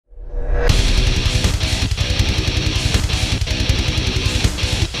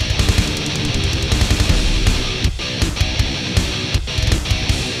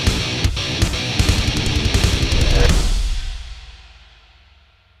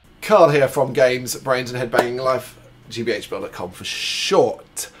Carl here from Brrraaains A Head-Banging Life, gbhbl.com for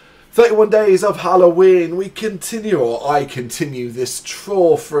short. 31 days of Halloween. We continue, or I continue, this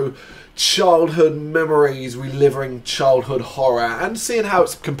tour through childhood memories, reliving childhood horror, and seeing how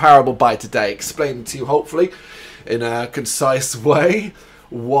it's comparable by today. Explaining to you, hopefully, in a concise way,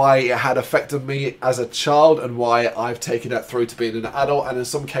 why it had affected me as a child and why I've taken that through to being an adult, and in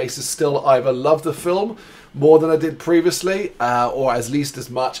some cases still either love the film more than I did previously, or at least as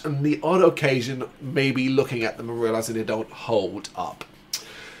much, and the odd occasion maybe looking at them and realising they don't hold up.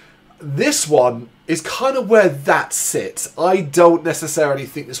 This one is kind of where that sits. I don't necessarily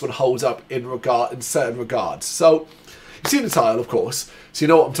think this one holds up in certain regards. So, you've seen the title, of course, so you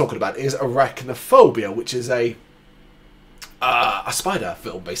know what I'm talking about. It is Arachnophobia, which is a spider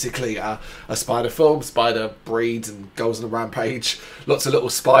film, basically. A spider film. Spider breeds and goes on a rampage. Lots of little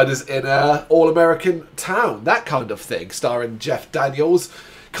spiders in an all-American town. That kind of thing. Starring Jeff Daniels.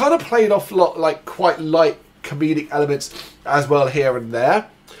 Kind of played off like quite light comedic elements as well here and there,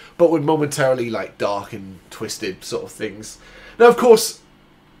 but with momentarily like dark and twisted sort of things. Now, of course,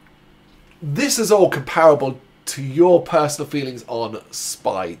 this is all comparable to your personal feelings on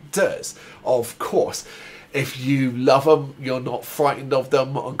spiders. Of course, if you love them, you're not frightened of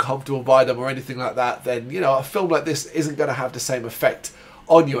them, uncomfortable by them or anything like that, then, you know, a film like this isn't going to have the same effect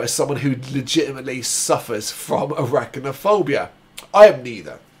on you as someone who legitimately suffers from arachnophobia. I am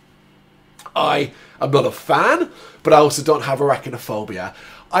neither. I am not a fan, but I also don't have arachnophobia.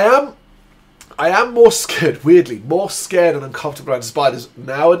 I am more scared, weirdly, more scared and uncomfortable around spiders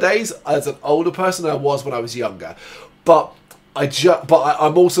nowadays as an older person than I was when I was younger. But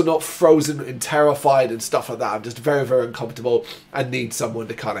I'm also not frozen and terrified and stuff like that. I'm just very, very uncomfortable and need someone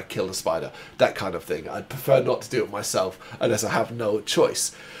to kind of kill the spider. That kind of thing. I'd prefer not to do it myself unless I have no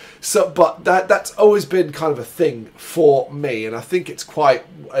choice. So, but that's always been kind of a thing for me, and I think it's quite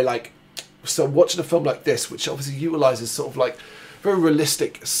like, so watching a film like this, which obviously utilises sort of like very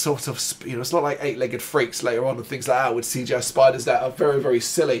realistic sort of, you know, it's not like Eight-Legged Freaks later on and things like that with CGI spiders that are very, very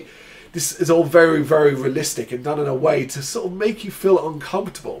silly. This is all very, very realistic and done in a way to sort of make you feel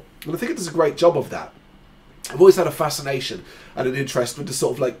uncomfortable. And I think it does a great job of that. I've always had a fascination and an interest with the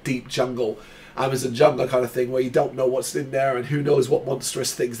sort of like deep jungle, Amazon jungle kind of thing, where you don't know what's in there and who knows what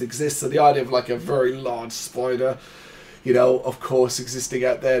monstrous things exist. So the idea of like a very large spider, you know, of course, existing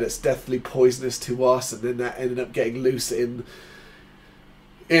out there that's deathly poisonous to us, and then that ended up getting loose in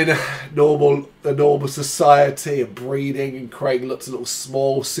the normal society and breeding and creating lots of little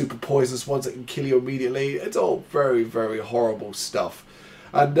small super poisonous ones that can kill you immediately. It's all very, very horrible stuff,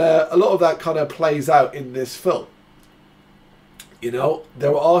 and a lot of that kind of plays out in this film. You know,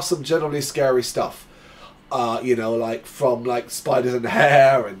 there are some generally scary stuff, you know, like from like spiders and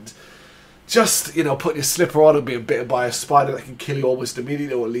hair, and just, you know, putting your slipper on and being bitten by a spider that can kill you almost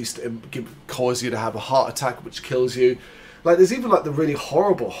immediately, or at least cause you to have a heart attack which kills you. Like, there's even like the really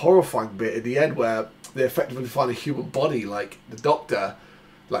horrible, horrifying bit at the end where they effectively find a human body, like the doctor,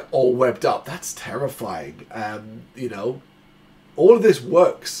 like all webbed up. That's terrifying. You know, all of this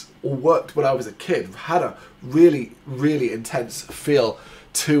worked when I was a kid. I've had a really, really intense feel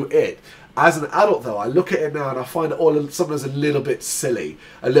to it. As an adult, though, I look at it now and I find it sometimes a little bit silly,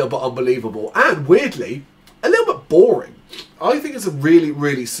 a little bit unbelievable, and weirdly, a little bit boring. I think it's a really,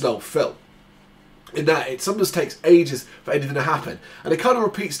 really slow film, in that it sometimes takes ages for anything to happen, and it kind of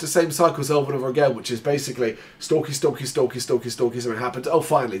repeats the same cycles over and over again, which is basically stalky, something happens, oh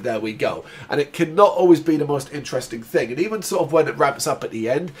finally, there we go. And it cannot always be the most interesting thing, and even sort of when it ramps up at the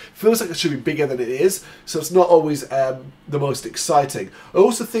end, feels like it should be bigger than it is, so it's not always the most exciting. I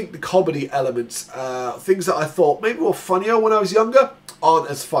also think the comedy elements, things that I thought maybe were funnier when I was younger,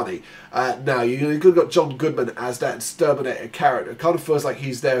 aren't as funny now. You've got John Goodman as that exterminator character. It kind of feels like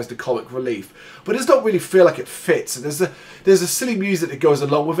he's there as the comic relief, but it does not really feel like it fits, and there's a silly music that goes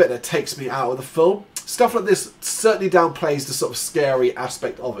along with it that takes me out of the film. Stuff like this certainly downplays the sort of scary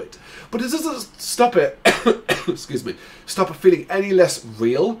aspect of it, but it doesn't stop it excuse me, stop it feeling any less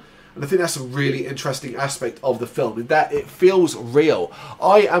real. And I think that's a really interesting aspect of the film, in that it feels real.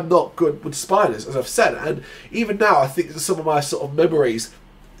 I am not good with spiders, as I've said, and even now I think some of my sort of memories,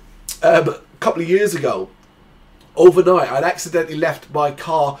 a couple of years ago, overnight, I'd accidentally left my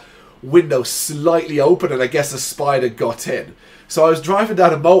car window slightly open and I guess a spider got in. So I was driving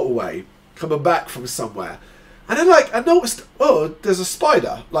down a motorway, coming back from somewhere, and then like I noticed, oh, there's a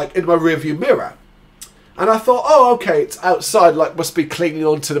spider like in my rearview mirror. And I thought, oh, okay, it's outside, like, must be clinging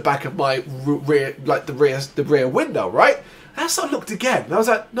onto the back of my rear, like the rear window, right? And so I looked again, and I was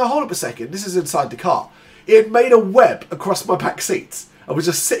like, no, hold up a second, this is inside the car. It had made a web across my back seats. I was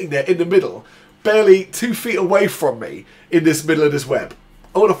just sitting there in the middle, barely 2 feet away from me, in this middle of this web.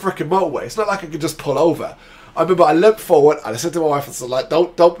 I'm on a freaking motorway. It's not like I can just pull over. I remember I leapt forward and I said to my wife, I said, like,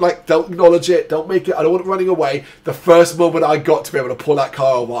 don't acknowledge it, don't make it, I don't want it running away. The first moment I got to be able to pull that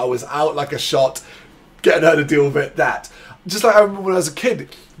car over, I was out like a shot, getting her to deal with it, Just like I remember when I was a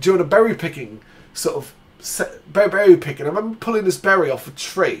kid, during a berry picking, berry picking, I remember pulling this berry off a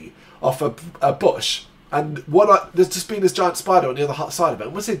tree, off a bush, and there's just been this giant spider on the other side of it.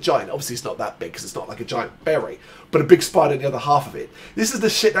 And when I say giant, obviously it's not that big because it's not like a giant berry, but a big spider on the other half of it. This is the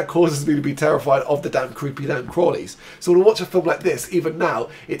shit that causes me to be terrified of the damn creepy damn crawlies. So when I watch a film like this, even now,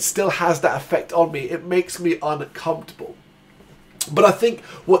 it still has that effect on me. It makes me uncomfortable. But I think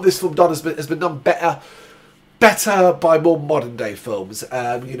what this film has been done better by more modern day films.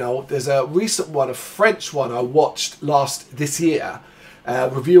 You know, there's a recent one, a French one I watched this year.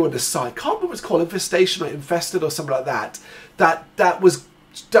 Review on the site. Can't remember what it's called, Infestation or Infested or something like that. That was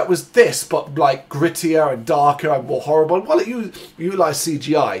this, but like grittier and darker and more horrible. And while it utilized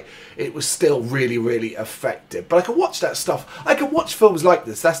CGI, it was still really, really effective. But I can watch that stuff. I can watch films like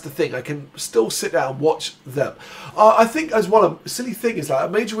this. That's the thing. I can still sit down and watch them. I think as well, a silly thing is like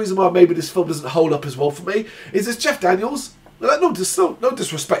a major reason why maybe this film doesn't hold up as well for me is it's Jeff Daniels. No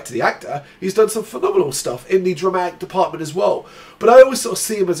disrespect to the actor. He's done some phenomenal stuff in the dramatic department as well. But I always sort of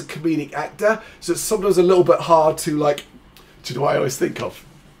see him as a comedic actor, so it's sometimes a little bit hard to like... Do you know what I always think of?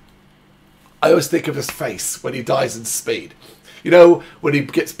 I always think of his face when he dies in Speed. You know, when he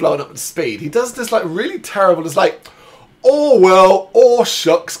gets blown up in Speed. He does this like really terrible, it's like, oh well, oh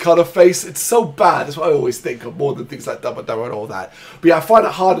shucks kind of face. It's so bad. That's what I always think of, more than things like Dumb and Dumber and all that. But yeah, I find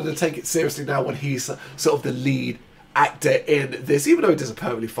it harder to take it seriously now when he's sort of the lead actor in this, even though he does a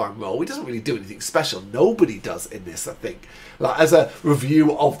perfectly fine role. He doesn't really do anything special. Nobody does in this, I think. Like, as a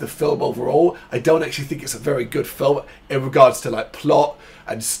review of the film overall, I don't actually think it's a very good film in regards to like plot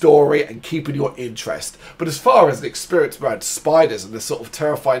and story and keeping your interest. But as far as an experience around spiders and the sort of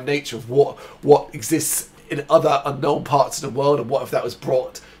terrifying nature of what exists in other unknown parts of the world, and what if that was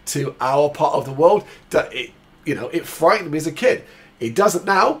brought to our part of the world, that it frightened me as a kid. It doesn't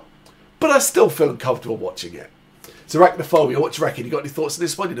now, but I still feel uncomfortable watching it. So Arachnophobia, what do you reckon? You got any thoughts on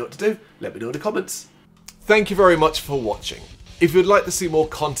this one? You know what to do? Let me know in the comments. Thank you very much for watching. If you'd like to see more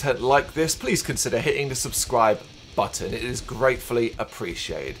content like this, please consider hitting the subscribe button. It is gratefully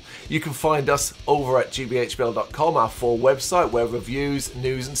appreciated. You can find us over at gbhbl.com, our full website, where reviews,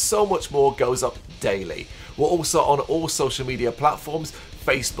 news and so much more goes up daily. We're also on all social media platforms,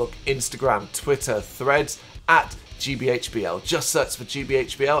 Facebook, Instagram, Twitter, Threads, at GBHBL. Just search for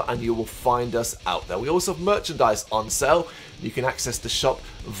GBHBL and you will find us out there. We also have merchandise on sale. You can access the shop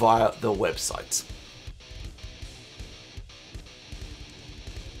via the website.